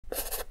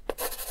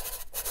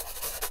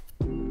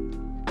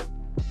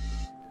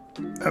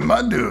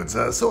My dudes,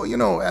 so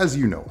as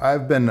you know,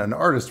 I've been an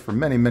artist for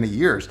many, many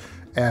years,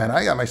 and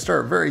I got my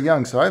start very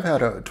young, so I've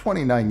had a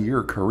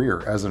 29-year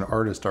career as an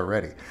artist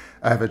already.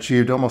 I've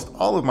achieved almost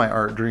all of my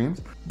art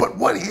dreams. But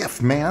what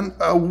if, man?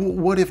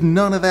 What if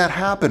none of that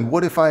happened?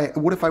 What if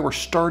I were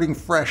starting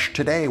fresh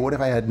today? What if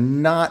I had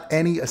not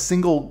a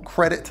single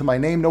credit to my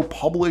name, no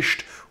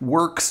published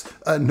works,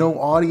 no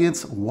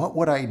audience? What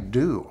would I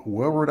do?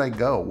 Where would I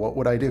go? What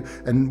would I do?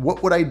 And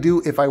what would I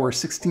do if I were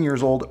 16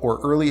 years old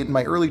or in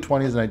my early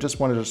 20s and I just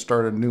wanted to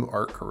start a new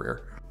art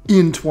career?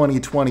 In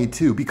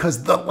 2022,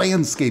 because the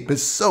landscape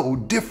is so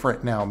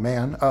different now,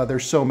 man.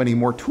 There's so many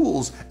more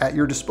tools at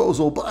your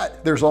disposal,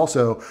 but there's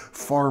also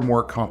far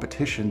more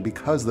competition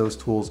because those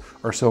tools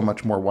are so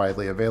much more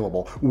widely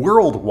available.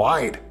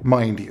 Worldwide,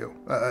 mind you.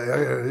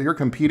 You're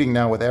competing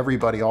now with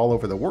everybody all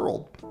over the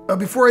world.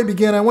 Before I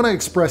begin, I want to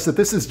express that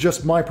this is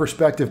just my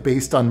perspective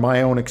based on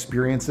my own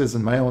experiences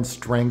and my own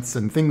strengths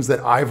and things that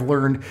I've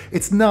learned.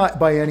 It's not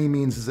by any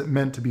means is it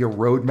meant to be a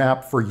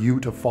roadmap for you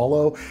to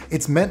follow.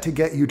 It's meant to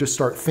get you to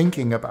start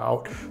thinking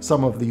about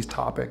some of these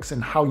topics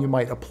and how you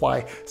might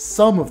apply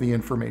some of the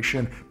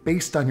information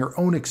based on your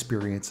own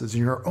experiences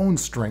and your own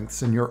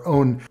strengths and your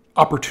own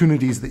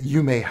opportunities that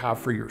you may have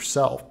for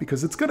yourself,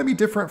 because it's going to be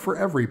different for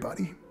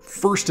everybody.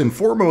 First and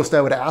foremost,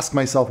 I would ask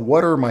myself,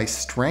 what are my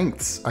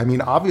strengths? I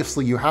mean,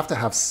 obviously you have to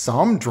have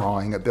some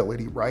drawing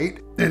ability, right?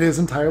 It is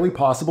entirely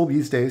possible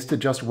these days to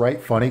just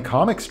write funny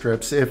comic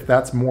strips if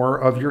that's more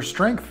of your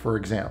strength, for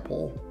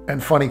example.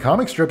 And funny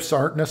comic strips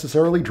aren't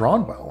necessarily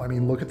drawn well. I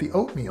mean, look at the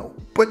oatmeal.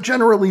 But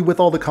generally, with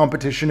all the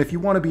competition, if you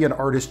want to be an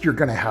artist, you're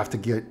going to have to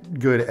get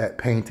good at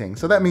painting.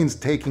 So that means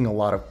taking a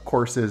lot of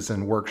courses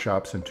and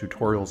workshops and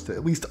tutorials to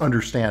at least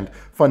understand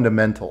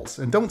fundamentals.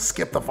 And don't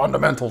skip the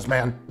fundamentals,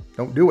 man.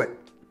 Don't do it.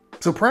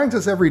 So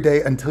practice every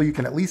day until you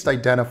can at least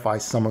identify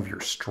some of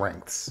your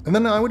strengths. And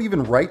then I would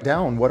even write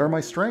down, what are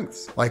my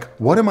strengths? Like,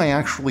 what am I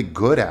actually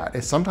good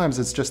at? Sometimes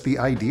it's just the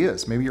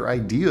ideas. Maybe your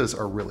ideas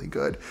are really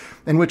good,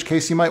 in which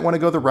case you might want to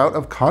go the route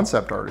of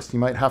concept artist. You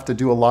might have to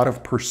do a lot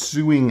of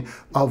pursuing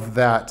of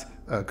that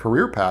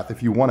career path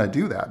if you want to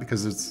do that,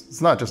 because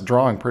it's not just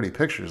drawing pretty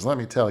pictures. Let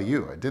me tell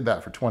you, I did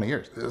that for 20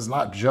 years. It's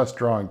not just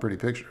drawing pretty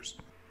pictures.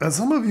 And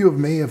some of you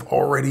may have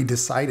already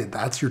decided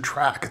that's your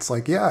track. It's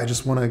like, yeah, I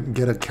just want to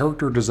get a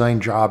character design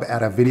job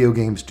at a video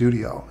game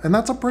studio. And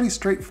that's a pretty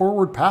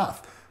straightforward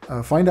path.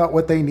 Find out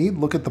what they need,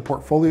 look at the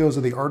portfolios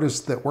of the artists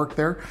that work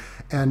there,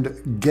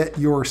 and get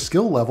your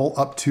skill level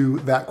up to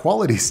that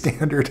quality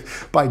standard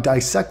by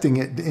dissecting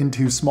it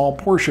into small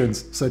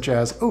portions, such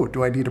as, oh,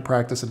 do I need to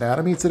practice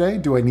anatomy today?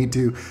 Do I need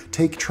to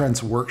take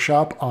Trent's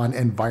workshop on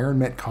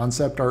environment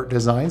concept art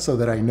design so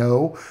that I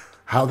know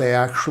how they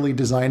actually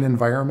design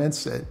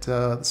environments at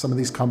some of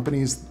these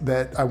companies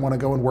that I want to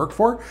go and work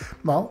for?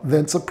 Well,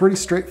 then it's a pretty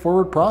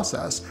straightforward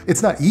process.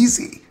 It's not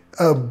easy,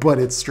 but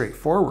it's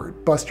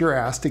straightforward. Bust your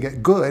ass to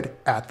get good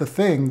at the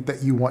thing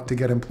that you want to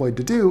get employed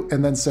to do,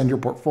 and then send your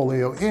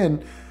portfolio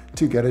in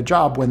to get a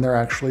job when they're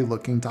actually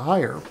looking to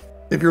hire.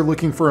 If you're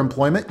looking for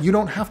employment, you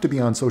don't have to be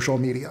on social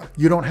media.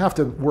 You don't have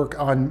to work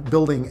on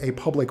building a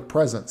public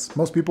presence.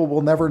 Most people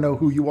will never know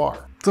who you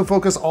are. So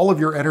focus all of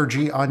your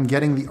energy on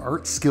getting the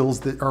art skills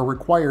that are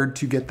required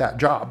to get that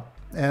job.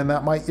 And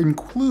that might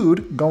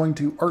include going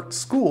to art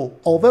school,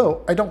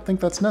 although I don't think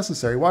that's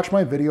necessary. Watch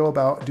my video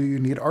about do you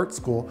need art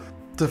school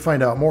to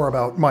find out more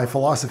about my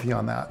philosophy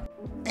on that.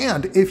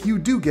 And if you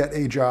do get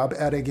a job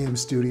at a game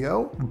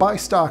studio, buy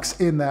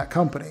stocks in that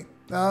company.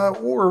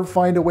 Or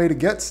find a way to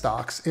get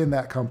stocks in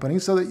that company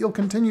so that you'll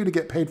continue to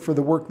get paid for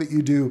the work that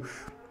you do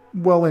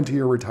well into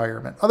your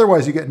retirement.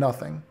 Otherwise, you get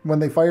nothing. When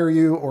they fire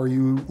you or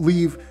you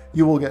leave,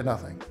 you will get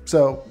nothing.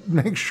 So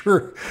make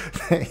sure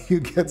that you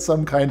get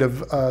some kind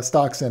of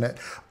stocks in it.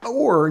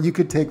 Or you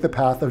could take the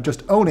path of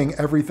just owning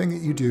everything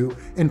that you do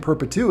in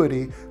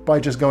perpetuity by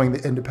just going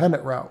the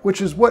independent route,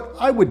 which is what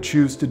I would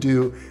choose to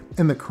do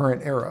in the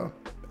current era.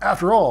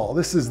 After all,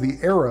 this is the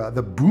era,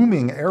 the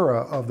booming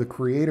era of the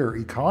creator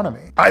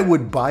economy. I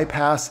would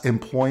bypass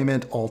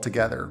employment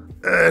altogether,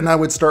 and I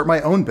would start my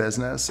own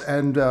business.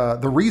 And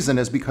the reason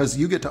is because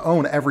you get to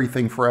own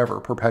everything forever,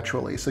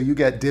 perpetually. So you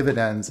get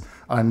dividends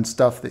on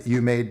stuff that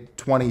you made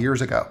 20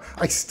 years ago.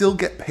 I still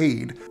get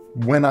paid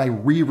when I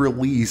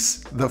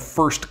re-release the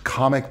first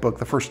comic book,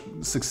 the first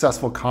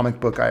successful comic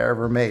book I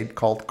ever made,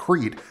 called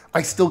Creed.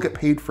 I still get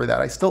paid for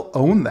that. I still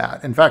own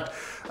that. In fact,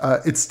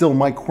 it's still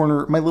my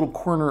little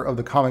corner of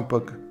the comic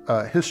book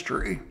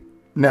history.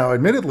 Now,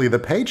 admittedly, the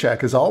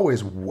paycheck is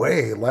always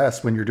way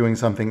less when you're doing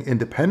something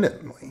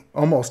independently.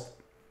 Almost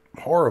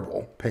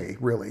horrible pay,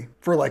 really,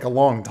 for like a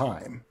long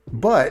time.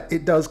 But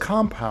it does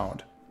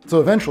compound. So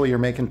eventually you're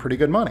making pretty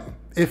good money,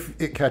 if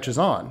it catches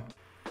on.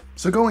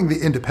 So going the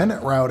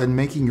independent route and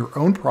making your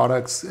own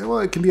products, well,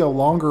 it can be a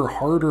longer,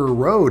 harder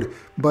road,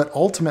 but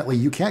ultimately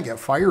you can't get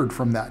fired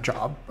from that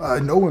job.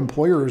 No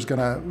employer is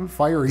gonna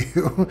fire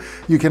you.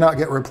 You cannot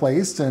get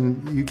replaced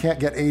and you can't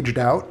get aged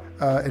out.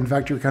 In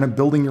fact, you're kind of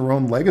building your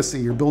own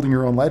legacy, you're building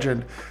your own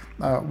legend.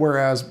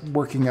 Whereas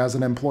working as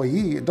an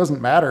employee, it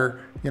doesn't matter,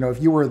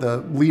 if you were the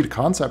lead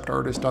concept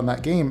artist on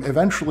that game,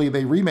 eventually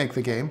they remake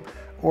the game,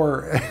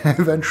 Or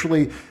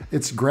eventually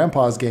it's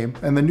grandpa's game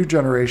and the new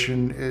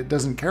generation, it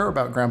doesn't care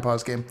about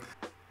grandpa's game.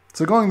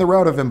 So going the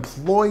route of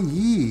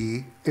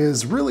employee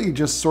is really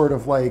just sort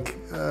of like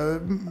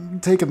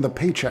taking the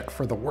paycheck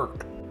for the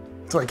work.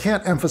 So I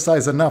can't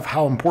emphasize enough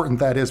how important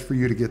that is for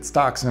you to get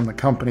stocks in the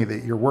company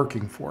that you're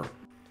working for,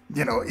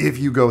 you know, if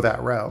you go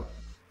that route.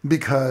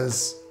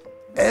 Because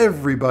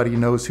everybody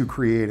knows who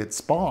created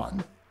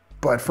Spawn.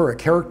 But for a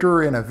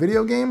character in a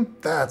video game,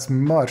 that's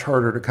much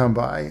harder to come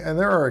by. And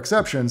there are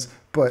exceptions,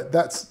 but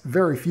that's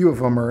very few of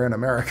them are in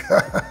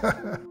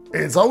America.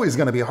 It's always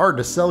going to be hard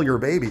to sell your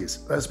babies,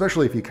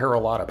 especially if you care a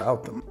lot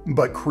about them.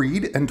 But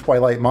Creed and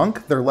Twilight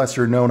Monk, they're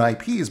lesser known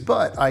IPs,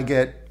 but I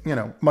get, you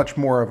know, much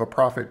more of a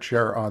profit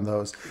share on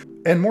those.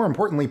 And more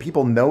importantly,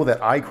 people know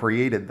that I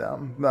created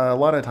them. A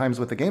lot of times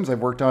with the games I've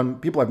worked on,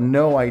 people have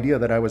no idea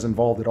that I was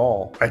involved at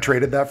all. I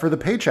traded that for the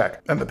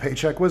paycheck, and the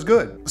paycheck was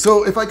good.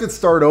 So if I could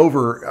start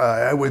over,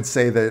 I would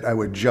say that I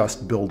would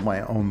just build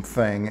my own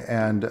thing,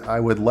 and I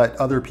would let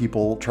other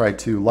people try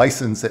to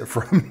license it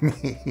from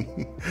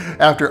me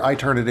after I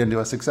turn it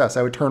into a success.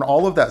 I would turn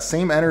all of that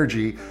same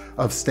energy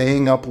of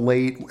staying up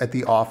late at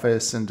the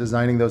office and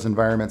designing those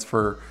environments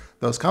for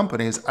those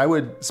companies, I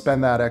would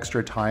spend that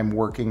extra time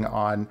working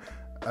on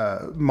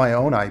my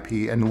own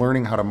IP and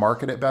learning how to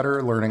market it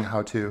better, learning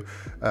how to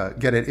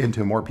get it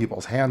into more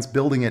people's hands,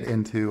 building it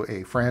into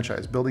a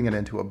franchise, building it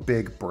into a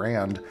big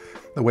brand,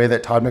 the way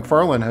that Todd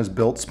McFarlane has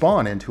built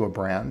Spawn into a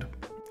brand.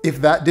 If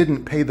that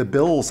didn't pay the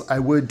bills, I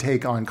would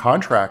take on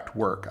contract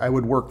work. I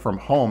would work from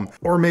home.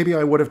 Or maybe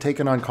I would have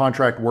taken on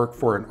contract work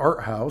for an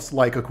art house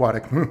like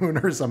Aquatic Moon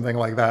or something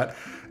like that,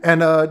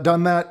 and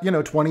done that, you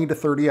know, 20 to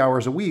 30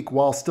 hours a week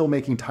while still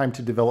making time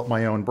to develop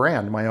my own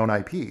brand, my own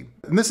IP.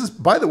 And this is,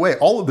 by the way,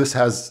 all of this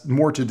has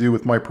more to do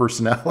with my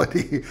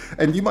personality.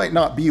 And you might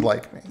not be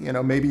like me, you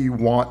know, maybe you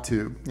want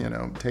to, you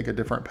know, take a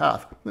different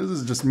path. This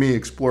is just me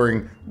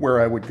exploring where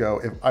I would go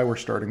if I were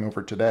starting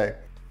over today.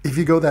 If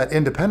you go that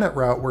independent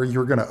route where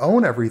you're going to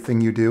own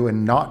everything you do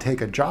and not take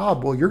a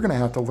job, well, you're going to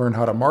have to learn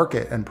how to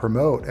market and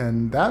promote.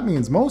 And that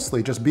means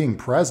mostly just being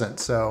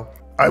present. So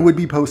I would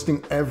be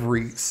posting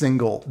every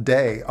single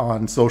day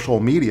on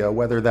social media,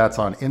 whether that's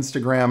on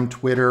Instagram,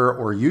 Twitter,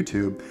 or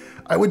YouTube.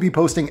 I would be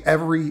posting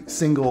every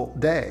single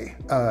day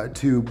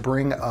to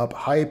bring up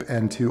hype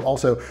and to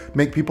also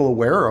make people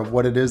aware of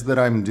what it is that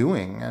I'm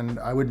doing. And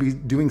I would be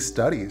doing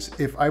studies.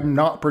 If I'm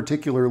not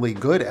particularly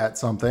good at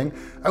something,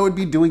 I would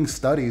be doing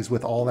studies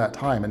with all that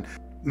time. And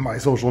my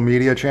social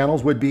media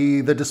channels would be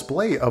the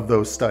display of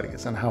those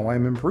studies and how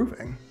I'm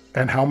improving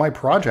and how my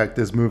project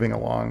is moving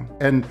along.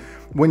 And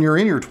when you're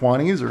in your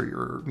 20s or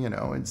you're, you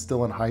know, and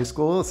still in high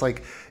school, it's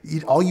like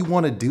all you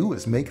want to do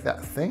is make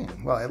that thing.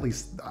 Well, at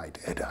least I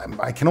did.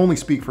 I can only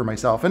speak for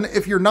myself. And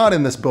if you're not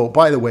in this boat,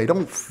 by the way,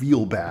 don't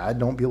feel bad.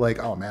 Don't be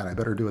like, oh man, I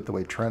better do it the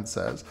way Trent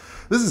says.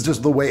 This is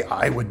just the way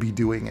I would be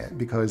doing it,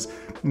 because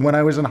when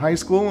I was in high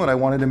school and I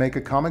wanted to make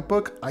a comic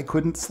book, I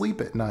couldn't sleep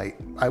at night.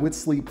 I would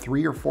sleep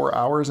 3 or 4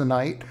 hours a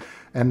night.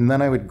 And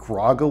then I would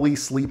groggily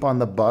sleep on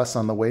the bus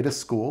on the way to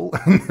school.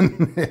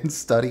 In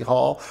study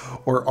hall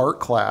or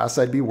art class,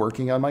 I'd be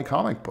working on my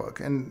comic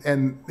book.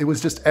 And it was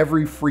just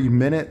every free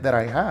minute that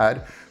I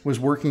had was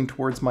working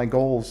towards my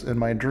goals and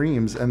my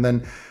dreams. And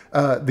then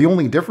the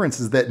only difference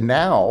is that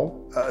now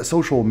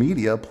social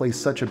media plays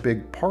such a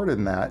big part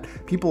in that.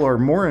 People are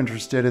more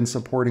interested in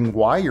supporting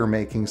why you're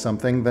making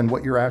something than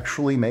what you're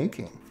actually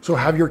making. So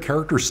have your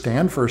character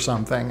stand for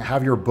something,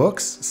 have your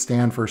books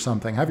stand for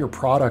something, have your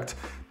product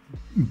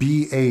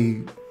be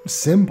a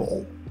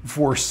symbol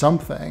for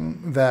something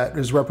that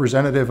is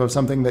representative of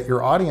something that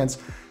your audience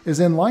is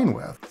in line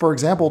with. For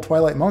example,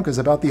 Twilight Monk is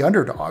about the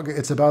underdog.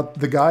 It's about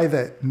the guy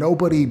that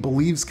nobody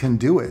believes can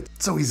do it.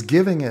 So he's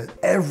giving it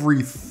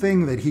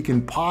everything that he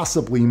can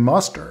possibly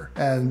muster.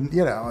 And,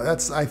 you know,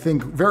 that's, I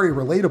think, very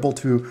relatable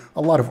to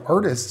a lot of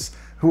artists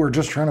who are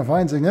just trying to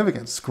find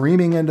significance,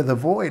 screaming into the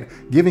void,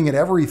 giving it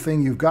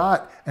everything you've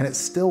got, and it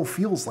still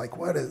feels like,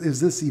 what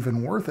is this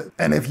even worth it?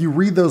 And if you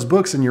read those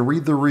books and you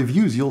read the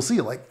reviews, you'll see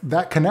like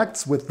that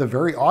connects with the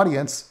very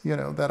audience, you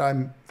know, that I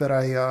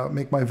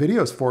make my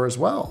videos for as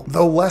well.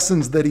 The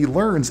lessons that he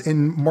learns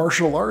in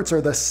martial arts are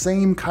the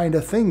same kind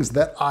of things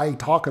that I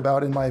talk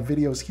about in my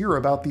videos here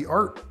about the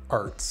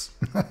arts,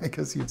 I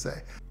guess you'd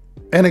say.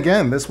 And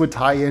again, this would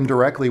tie in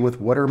directly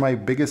with what are my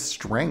biggest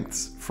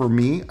strengths. For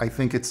me, I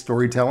think it's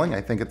storytelling.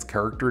 I think it's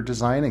character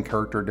design and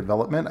character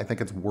development. I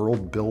think it's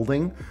world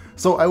building.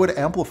 So I would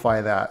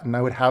amplify that, and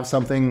I would have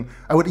something,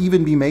 I would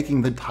even be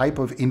making the type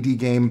of indie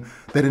game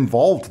that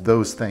involved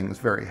those things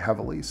very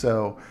heavily.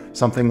 So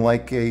something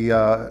like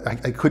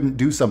I couldn't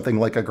do something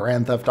like a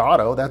Grand Theft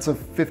Auto. That's a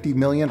 $50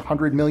 million,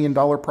 $100 million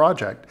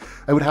project.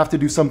 I would have to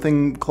do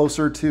something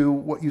closer to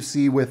what you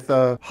see with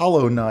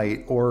Hollow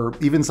Knight, or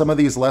even some of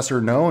these lesser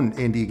known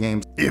indie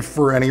games. If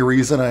for any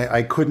reason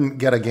I couldn't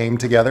get a game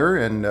together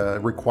and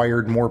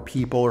required more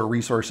people or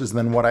resources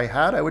than what I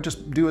had, I would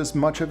just do as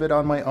much of it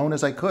on my own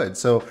as I could.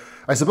 So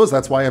I suppose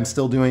that's why I'm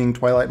still doing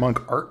Twilight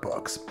Monk art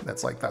books.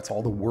 That's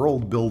all the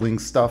world building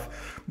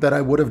stuff that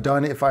I would have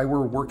done if I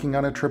were working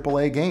on a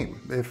AAA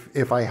game.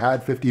 If I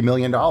had $50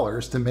 million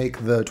to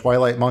make the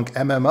Twilight Monk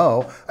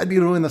MMO, I'd be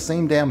doing the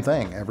same damn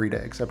thing every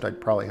day, except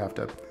I'd probably have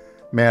to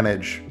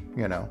manage,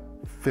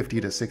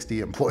 50 to 60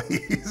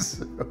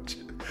 employees.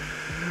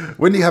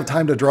 When do you have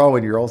time to draw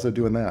when you're also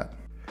doing that?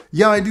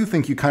 Yeah, I do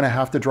think you kind of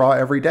have to draw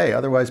every day.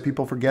 Otherwise,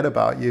 people forget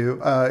about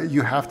you.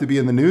 You have to be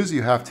in the news.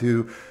 You have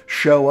to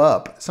show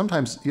up.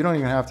 Sometimes you don't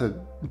even have to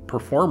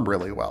perform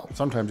really well.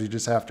 Sometimes you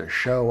just have to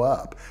show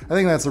up. I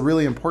think that's a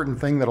really important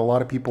thing that a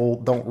lot of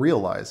people don't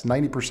realize.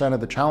 90%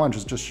 of the challenge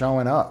is just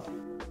showing up.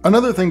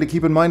 Another thing to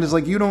keep in mind is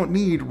you don't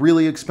need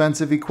really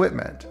expensive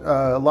equipment.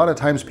 A lot of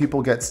times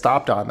people get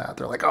stopped on that.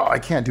 They're like, oh, I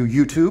can't do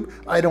YouTube.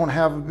 I don't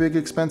have a big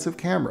expensive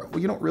camera. Well,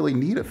 you don't really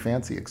need a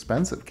fancy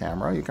expensive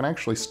camera. You can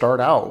actually start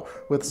out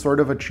with sort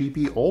of a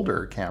cheapy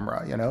older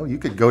camera. You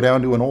could go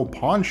down to an old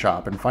pawn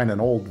shop and find an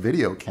old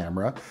video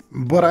camera.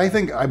 But I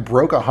think I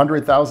broke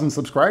 100,000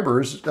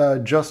 subscribers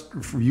just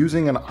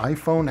using an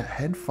iPhone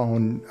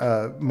headphone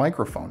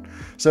microphone.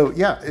 So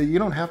yeah, you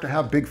don't have to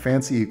have big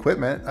fancy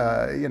equipment.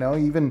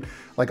 Even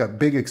like a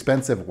big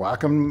expensive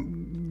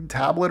Wacom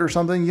tablet or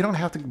something, you don't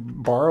have to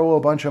borrow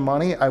a bunch of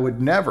money. I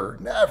would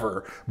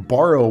never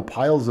borrow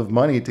piles of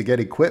money to get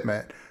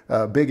equipment,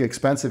 big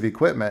expensive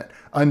equipment,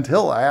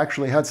 until I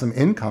actually had some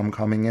income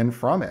coming in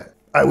from it.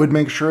 I would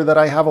make sure that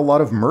I have a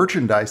lot of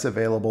merchandise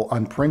available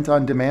on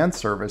print-on-demand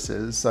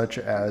services such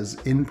as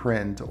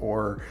InPrint,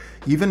 or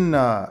even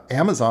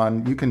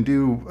Amazon. You can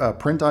do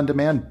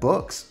print-on-demand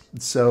books.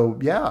 So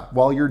yeah,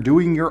 while you're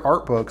doing your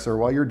art books or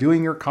while you're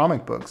doing your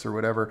comic books or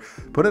whatever,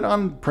 put it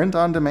on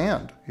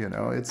print-on-demand.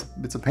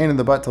 It's a pain in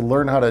the butt to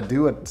learn how to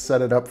do it,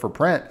 set it up for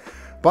print.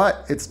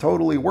 But it's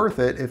totally worth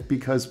it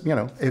because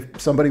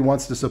if somebody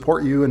wants to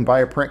support you and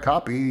buy a print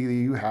copy,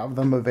 you have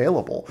them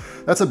available.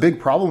 That's a big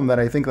problem that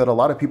I think that a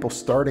lot of people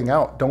starting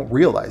out don't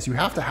realize. You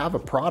have to have a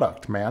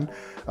product, man.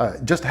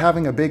 Just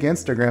having a big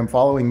Instagram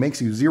following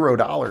makes you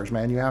 $0,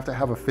 man. You have to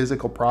have a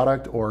physical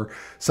product or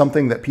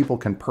something that people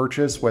can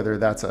purchase, whether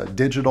that's a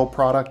digital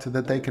product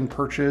that they can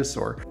purchase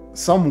or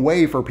some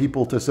way for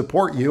people to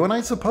support you. And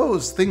I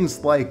suppose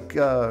things like,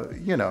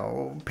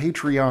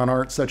 Patreon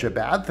aren't such a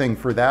bad thing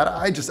for that.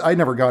 I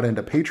never got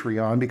into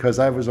Patreon because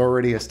I was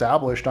already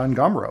established on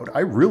Gumroad. I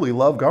really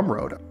love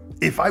Gumroad.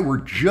 If I were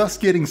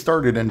just getting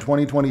started in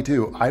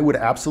 2022, I would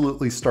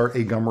absolutely start a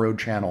Gumroad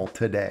channel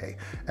today.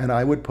 And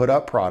I would put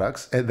up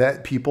products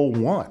that people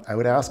want. I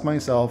would ask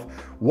myself,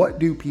 what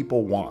do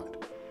people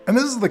want? And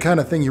this is the kind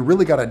of thing you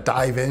really got to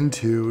dive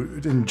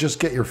into and just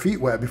get your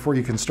feet wet before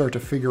you can start to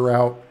figure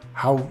out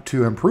how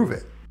to improve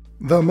it.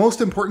 The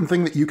most important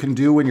thing that you can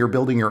do when you're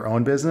building your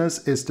own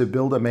business is to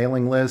build a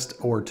mailing list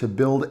or to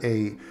build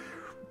a,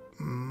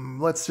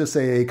 let's just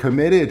say, a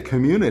committed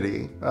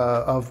community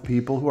of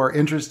people who are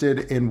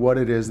interested in what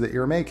it is that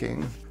you're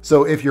making.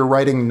 So if you're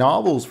writing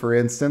novels, for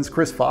instance,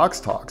 Chris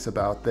Fox talks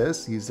about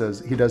this. He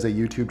says he does a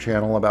YouTube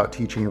channel about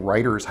teaching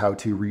writers how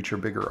to reach a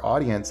bigger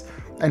audience.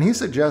 And he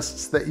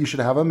suggests that you should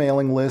have a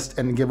mailing list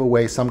and give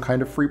away some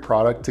kind of free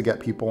product to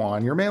get people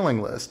on your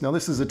mailing list. Now,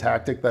 this is a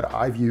tactic that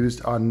I've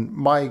used on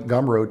my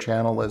Gumroad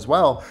channel as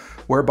well,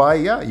 whereby,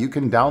 yeah, you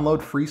can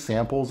download free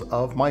samples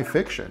of my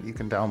fiction. You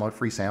can download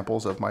free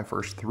samples of my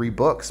first 3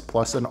 books,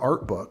 plus an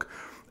art book.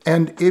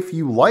 And if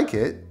you like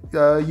it,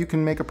 you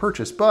can make a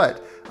purchase.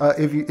 But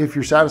if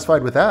you're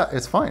satisfied with that,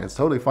 it's fine. It's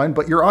totally fine.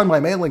 But you're on my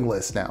mailing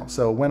list now.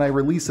 So when I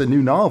release a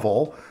new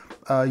novel,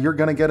 you're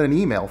going to get an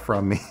email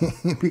from me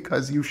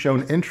because you've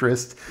shown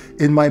interest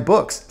in my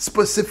books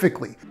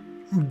specifically.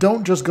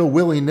 Don't just go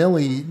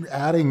willy-nilly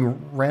adding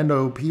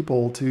rando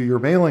people to your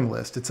mailing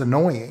list. It's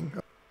annoying.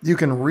 You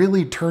can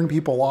really turn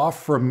people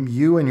off from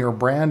you and your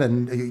brand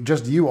and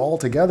just you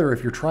altogether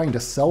if you're trying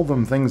to sell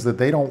them things that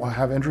they don't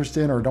have interest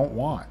in or don't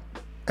want.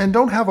 And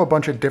don't have a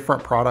bunch of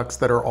different products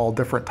that are all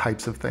different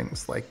types of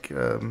things.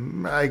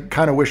 I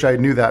kind of wish I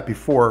knew that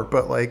before,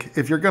 but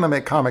if you're going to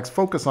make comics,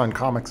 focus on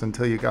comics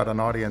until you got an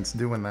audience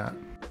doing that.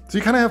 So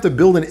you kind of have to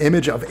build an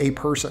image of a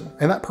person,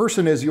 and that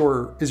person is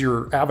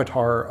your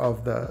avatar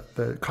of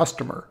the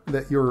customer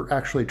that you're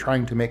actually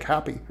trying to make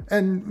happy.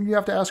 And you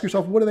have to ask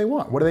yourself, what do they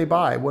want? What do they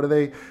buy? What are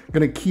they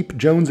going to keep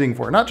jonesing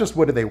for? Not just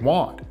what do they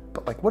want,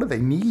 but what do they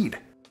need?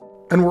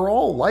 And we're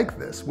all like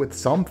this with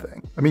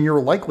something. I mean,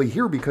 you're likely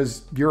here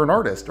because you're an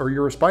artist or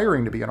you're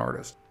aspiring to be an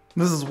artist.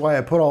 This is why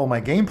I put all my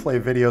gameplay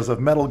videos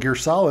of Metal Gear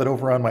Solid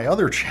over on my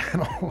other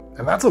channel.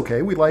 And that's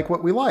okay, we like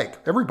what we like.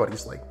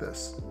 Everybody's like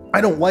this.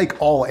 I don't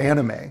like all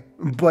anime,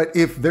 but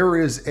if there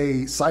is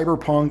a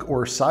cyberpunk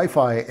or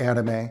sci-fi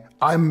anime,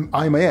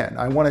 I'm in.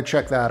 I want to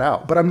check that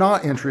out. But I'm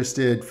not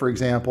interested, for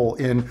example,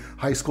 in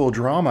high school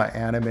drama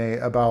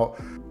anime about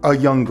a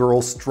young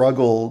girl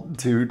struggle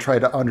to try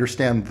to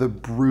understand the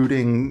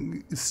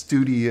brooding,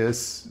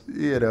 studious,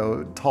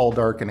 tall,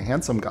 dark, and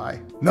handsome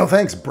guy. No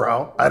thanks,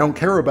 bro. I don't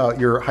care about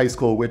your high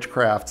school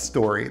witchcraft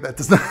story. That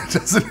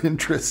doesn't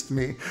interest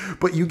me.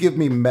 But you give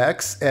me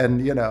mechs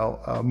and,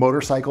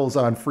 motorcycles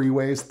on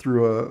freeways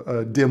through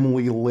a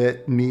dimly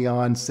lit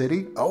neon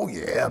city. Oh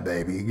yeah,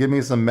 baby. Give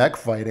me some mech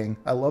fighting.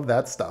 I love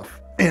that stuff.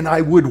 And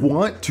I would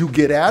want to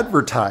get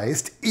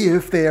advertised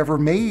if they ever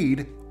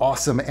made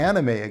awesome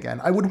anime again.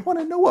 I would want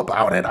to know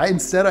about it.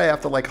 Instead I have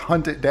to like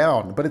hunt it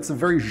down, but it's a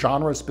very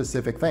genre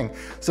specific thing.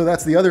 So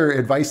that's the other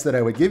advice that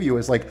I would give you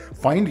is like,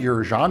 find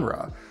your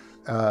genre.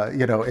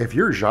 If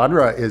your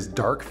genre is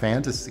dark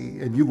fantasy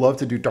and you love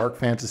to do dark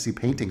fantasy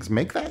paintings,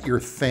 make that your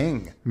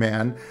thing,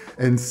 man,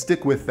 and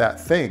stick with that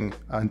thing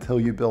until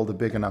you build a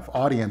big enough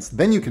audience.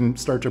 Then you can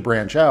start to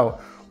branch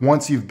out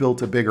once you've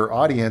built a bigger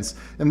audience.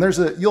 And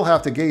you'll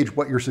have to gauge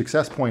what your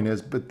success point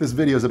is, but this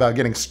video is about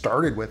getting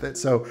started with it.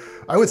 So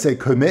I would say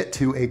commit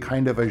to a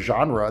kind of a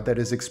genre that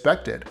is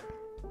expected.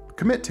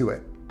 Commit to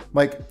it.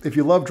 Like if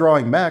you love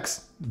drawing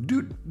mechs,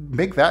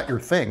 make that your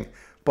thing.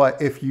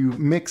 But if you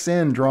mix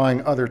in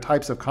drawing other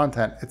types of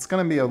content, it's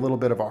going to be a little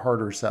bit of a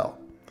harder sell.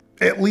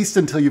 At least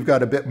until you've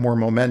got a bit more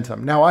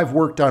momentum. Now, I've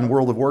worked on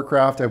World of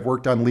Warcraft, I've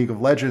worked on League of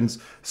Legends,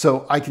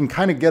 so I can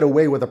kind of get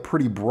away with a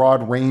pretty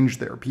broad range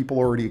there. People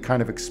already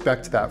kind of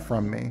expect that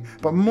from me.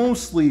 But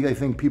mostly, I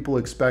think people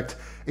expect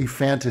a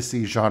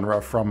fantasy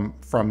genre from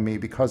me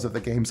because of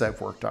the games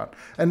I've worked on.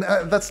 And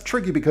that's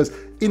tricky because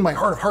in my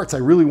heart of hearts, I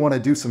really want to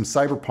do some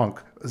cyberpunk,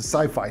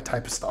 sci-fi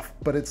type of stuff.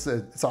 But it's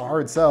a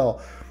hard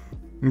sell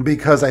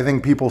because I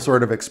think people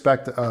sort of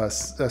expect a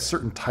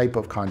certain type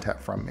of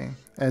content from me.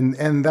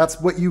 And that's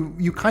what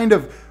you kind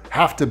of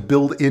have to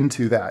build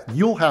into that.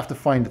 You'll have to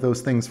find those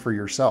things for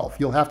yourself.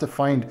 You'll have to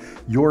find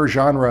your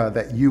genre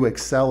that you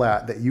excel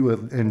at, that you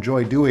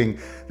enjoy doing,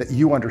 that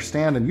you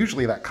understand. And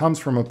usually that comes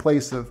from a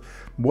place of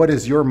what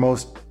is your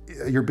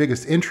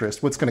biggest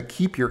interest, what's going to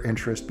keep your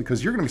interest,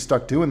 because you're going to be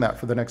stuck doing that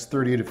for the next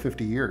 30 to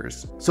 50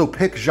 years. So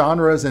pick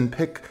genres and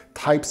pick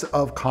types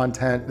of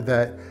content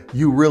that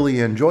you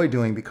really enjoy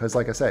doing, because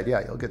like I said,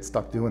 yeah, you'll get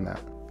stuck doing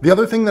that. The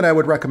other thing that I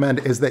would recommend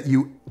is that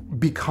you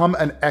become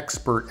an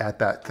expert at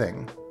that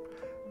thing.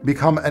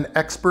 Become an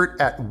expert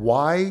at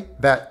why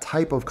that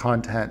type of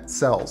content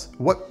sells.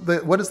 What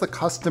does the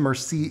customer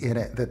see in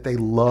it that they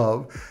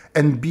love,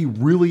 and be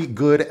really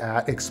good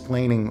at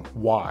explaining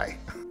why.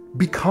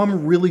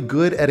 Become really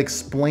good at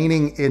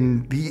explaining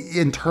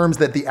in terms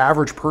that the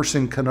average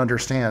person can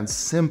understand.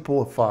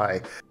 Simplify.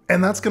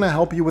 And that's going to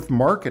help you with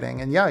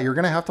marketing. And yeah, you're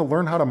going to have to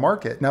learn how to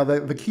market. Now,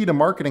 the key to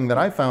marketing that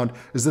I found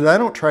is that I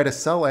don't try to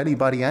sell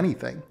anybody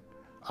anything.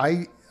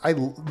 I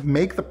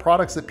make the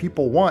products that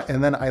people want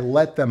and then I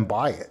let them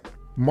buy it.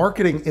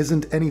 Marketing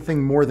isn't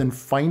anything more than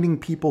finding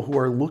people who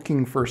are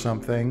looking for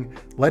something,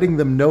 letting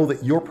them know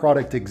that your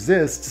product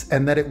exists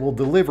and that it will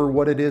deliver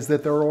what it is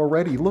that they're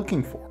already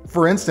looking for.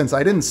 For instance,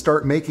 I didn't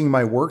start making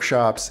my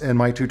workshops and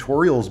my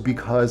tutorials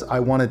because I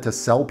wanted to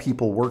sell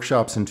people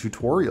workshops and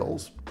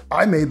tutorials.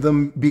 I made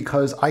them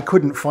because I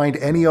couldn't find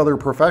any other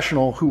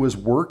professional who was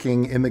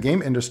working in the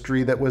game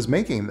industry that was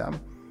making them.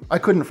 I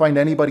couldn't find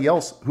anybody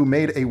else who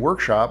made a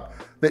workshop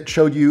that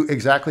showed you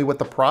exactly what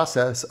the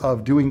process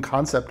of doing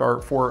concept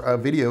art for a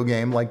video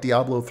game like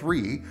Diablo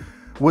 3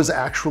 was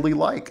actually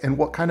like, and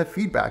what kind of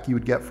feedback you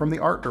would get from the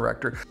art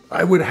director.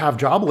 I would have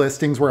job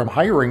listings where I'm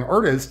hiring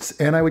artists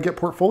and I would get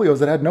portfolios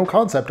that had no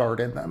concept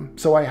art in them.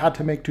 So I had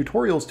to make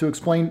tutorials to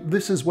explain,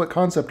 this is what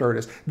concept art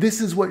is.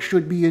 This is what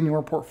should be in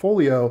your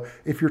portfolio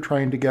if you're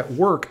trying to get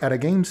work at a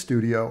game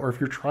studio or if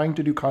you're trying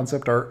to do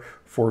concept art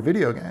for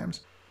video games.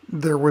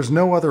 There was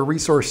no other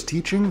resource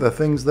teaching the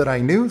things that I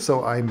knew,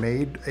 so I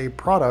made a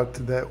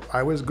product that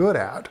I was good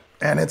at.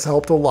 And it's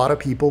helped a lot of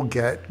people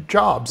get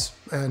jobs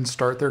and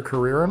start their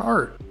career in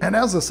art. And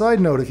as a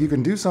side note, if you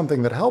can do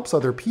something that helps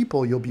other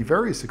people, you'll be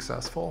very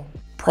successful.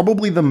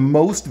 Probably the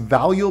most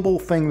valuable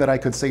thing that I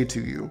could say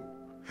to you,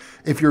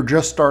 if you're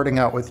just starting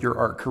out with your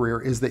art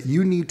career, is that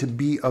you need to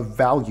be of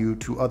value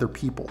to other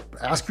people.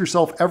 Ask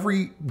yourself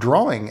every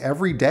drawing,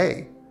 every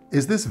day,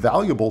 is this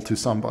valuable to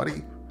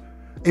somebody?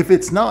 If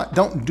it's not,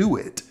 don't do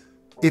it.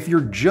 If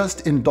you're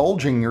just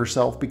indulging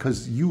yourself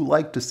because you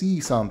like to see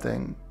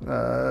something,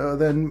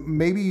 then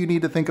maybe you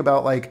need to think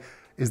about, like,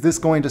 is this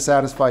going to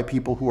satisfy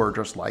people who are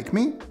just like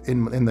me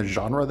in the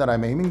genre that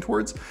I'm aiming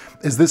towards?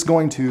 Is this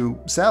going to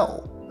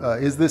sell?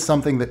 Is this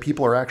something that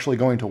people are actually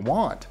going to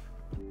want?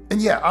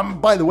 And yeah,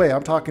 by the way,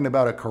 I'm talking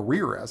about a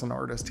career as an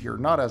artist here,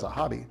 not as a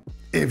hobby.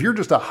 If you're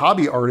just a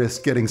hobby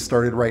artist getting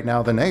started right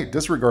now, then hey,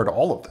 disregard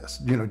all of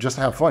this. Just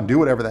have fun, do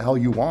whatever the hell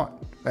you want.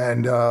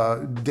 And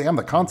damn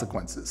the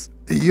consequences.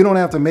 You don't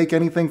have to make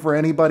anything for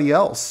anybody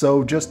else,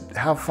 so just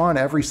have fun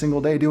every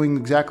single day doing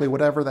exactly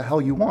whatever the hell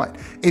you want.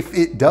 If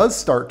it does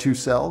start to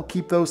sell,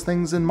 keep those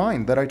things in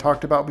mind that I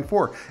talked about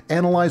before.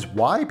 Analyze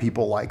why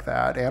people like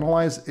that.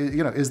 Analyze,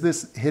 is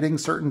this hitting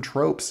certain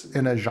tropes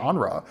in a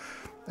genre?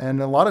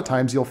 And a lot of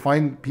times you'll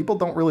find people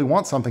don't really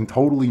want something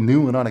totally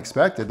new and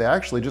unexpected. They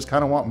actually just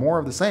kind of want more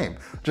of the same.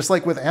 Just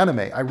like with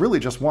anime, I really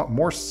just want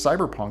more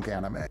cyberpunk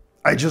anime.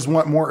 I just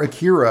want more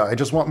Akira. I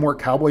just want more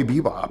Cowboy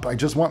Bebop. I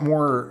just want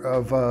more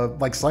of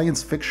like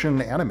science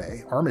fiction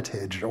anime,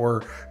 Armitage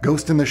or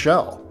Ghost in the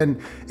Shell. And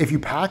if you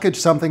package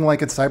something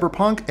like it's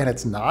cyberpunk and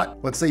it's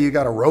not, let's say you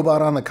got a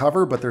robot on the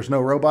cover, but there's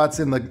no robots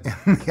in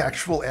the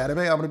actual anime,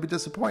 I'm gonna be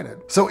disappointed.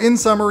 So in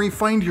summary,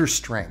 find your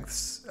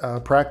strengths.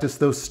 Practice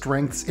those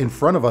strengths in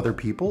front of other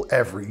people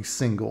every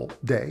single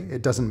day.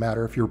 It doesn't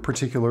matter if you're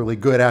particularly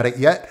good at it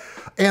yet.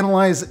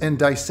 Analyze and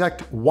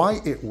dissect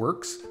why it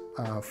works.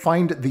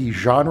 Find the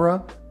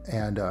genre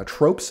and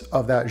tropes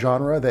of that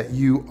genre that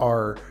you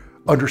are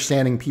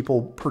understanding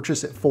people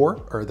purchase it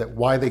for, or that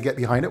why they get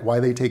behind it, why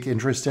they take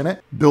interest in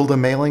it. Build a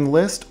mailing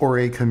list or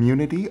a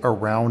community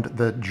around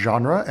the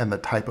genre and the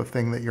type of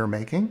thing that you're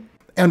making.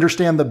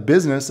 Understand the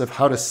business of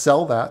how to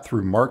sell that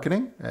through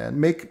marketing and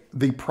make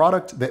the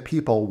product that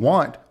people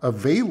want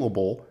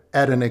available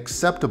at an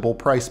acceptable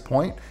price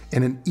point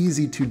in an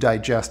easy to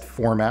digest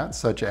format,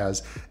 such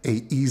as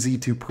a easy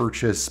to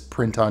purchase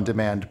print on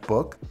demand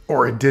book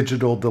or a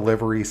digital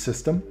delivery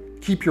system.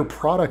 Keep your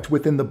product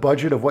within the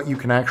budget of what you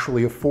can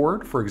actually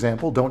afford. For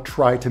example, don't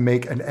try to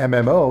make an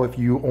MMO if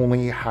you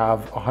only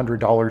have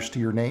 $100 to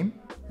your name.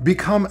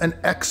 Become an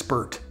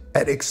expert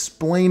at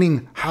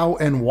explaining how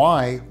and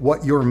why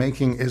what you're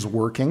making is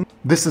working.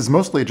 This is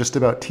mostly just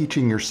about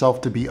teaching yourself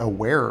to be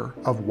aware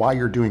of why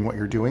you're doing what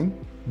you're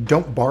doing.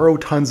 Don't borrow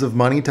tons of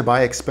money to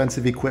buy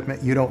expensive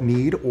equipment you don't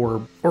need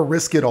or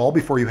risk it all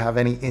before you have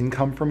any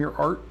income from your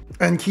art.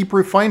 And keep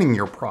refining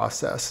your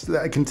process.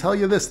 I can tell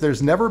you this,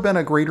 there's never been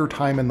a greater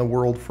time in the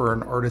world for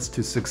an artist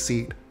to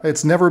succeed.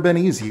 It's never been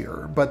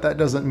easier, but that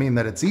doesn't mean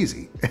that it's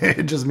easy.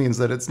 It just means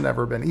that it's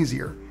never been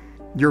easier.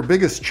 Your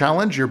biggest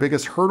challenge, your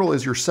biggest hurdle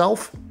is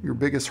yourself. Your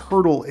biggest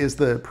hurdle is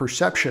the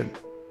perception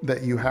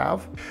that you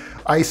have.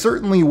 I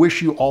certainly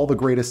wish you all the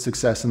greatest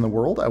success in the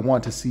world. I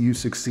want to see you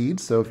succeed.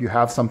 So if you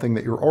have something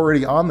that you're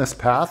already on this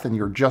path and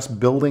you're just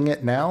building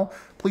it now,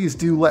 please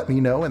do let me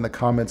know in the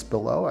comments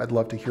below. I'd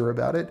love to hear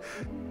about it.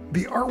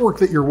 The artwork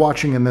that you're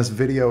watching in this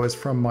video is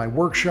from my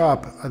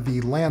workshop,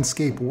 the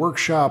Landscape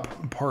Workshop,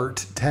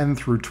 part 10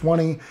 through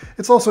 20.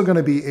 It's also going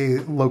to be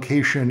a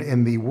location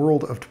in the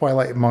World of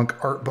Twilight Monk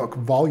art book,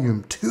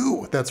 volume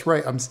 2. That's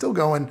right, I'm still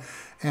going.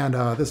 And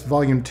this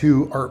volume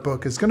 2 art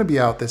book is going to be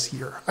out this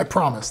year. I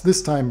promise,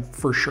 this time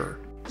for sure.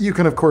 You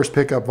can, of course,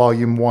 pick up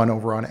volume 1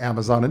 over on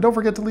Amazon, and don't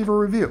forget to leave a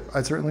review.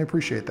 I'd certainly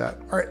appreciate that.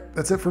 All right,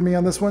 that's it for me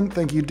on this one.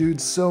 Thank you,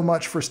 dudes, so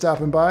much for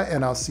stopping by,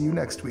 and I'll see you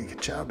next week.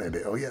 Ciao, baby.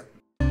 Oh, yeah.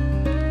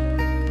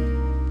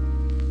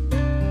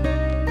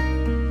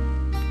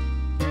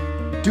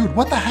 Dude,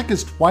 what the heck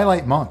is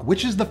Twilight Monk?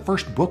 Which is the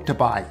first book to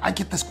buy? I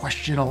get this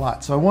question a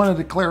lot, so I wanted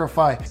to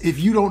clarify. If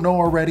you don't know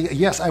already,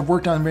 yes, I've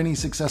worked on many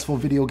successful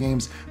video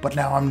games, but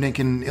now I'm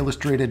making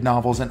illustrated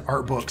novels and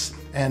art books.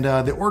 And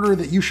the order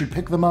that you should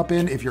pick them up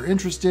in, if you're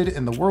interested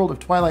in the World of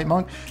Twilight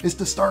Monk, is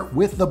to start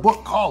with the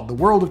book called The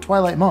World of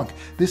Twilight Monk.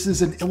 This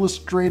is an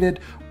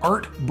illustrated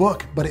art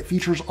book, but it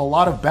features a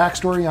lot of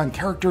backstory on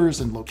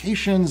characters and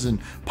locations and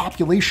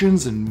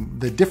populations and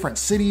the different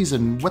cities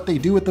and what they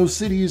do at those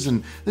cities.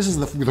 And this is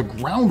the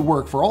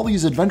groundwork for all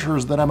these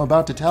adventures that I'm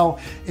about to tell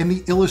in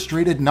the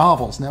illustrated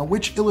novels. Now,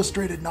 which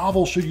illustrated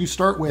novel should you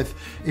start with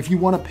if you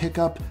want to pick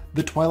up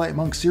the Twilight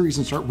Monk series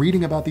and start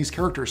reading about these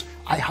characters?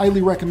 I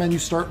highly recommend you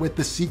start with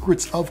The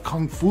Secrets of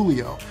Kung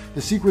Fulio.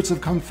 The Secrets of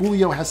Kung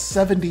Fulio has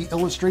 70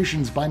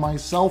 illustrations by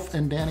myself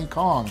and Danny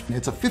Kong.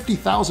 It's a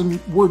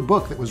 50,000 word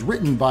book that was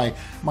written by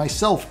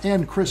myself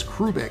and Chris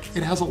Krubik.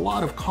 It has a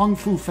lot of Kung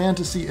Fu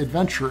fantasy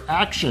adventure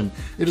action.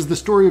 It is the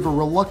story of a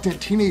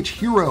reluctant teenage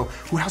hero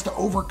who has to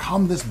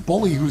overcome this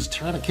bully who's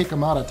trying to kick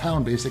him out of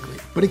town, basically.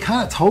 But he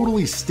kind of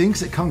totally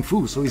stinks at Kung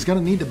Fu, so he's gonna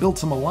need to build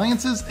some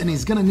alliances, and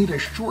he's gonna need a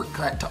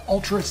shortcut to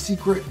ultra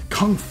secret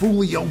Kung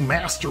Fulio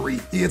mastery.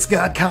 It's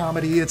got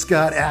comedy, it's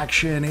got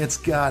action, it's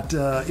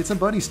a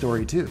buddy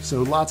story too,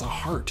 so lots of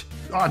heart.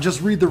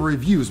 Just read the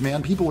reviews,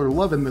 man. People are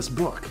loving this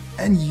book.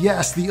 And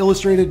yes, the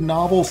illustrated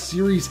novel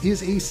series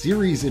is a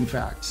series, in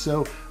fact.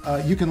 So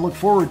you can look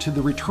forward to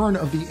The Return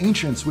of the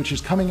Ancients, which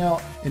is coming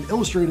out in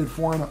illustrated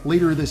form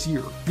later this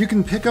year. You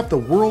can pick up The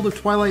World of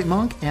Twilight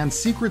Monk and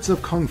Secrets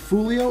of Kung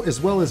Fulio,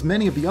 as well as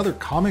many of the other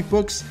comic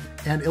books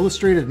and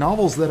illustrated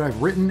novels that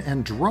I've written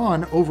and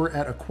drawn over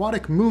at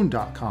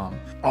aquaticmoon.com.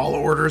 All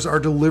orders are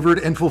delivered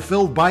and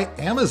fulfilled by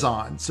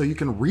Amazon, so you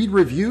can read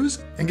reviews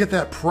and get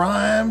that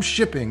prime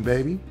shipping,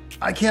 baby.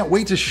 I can't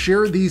wait to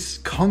share these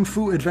Kung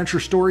Fu adventure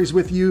stories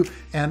with you,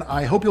 and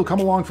I hope you'll come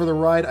along for the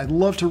ride. I'd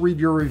love to read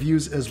your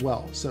reviews as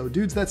well. So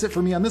dudes, that's it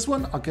for me on this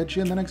one. I'll catch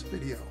you in the next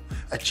video.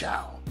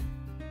 Ciao.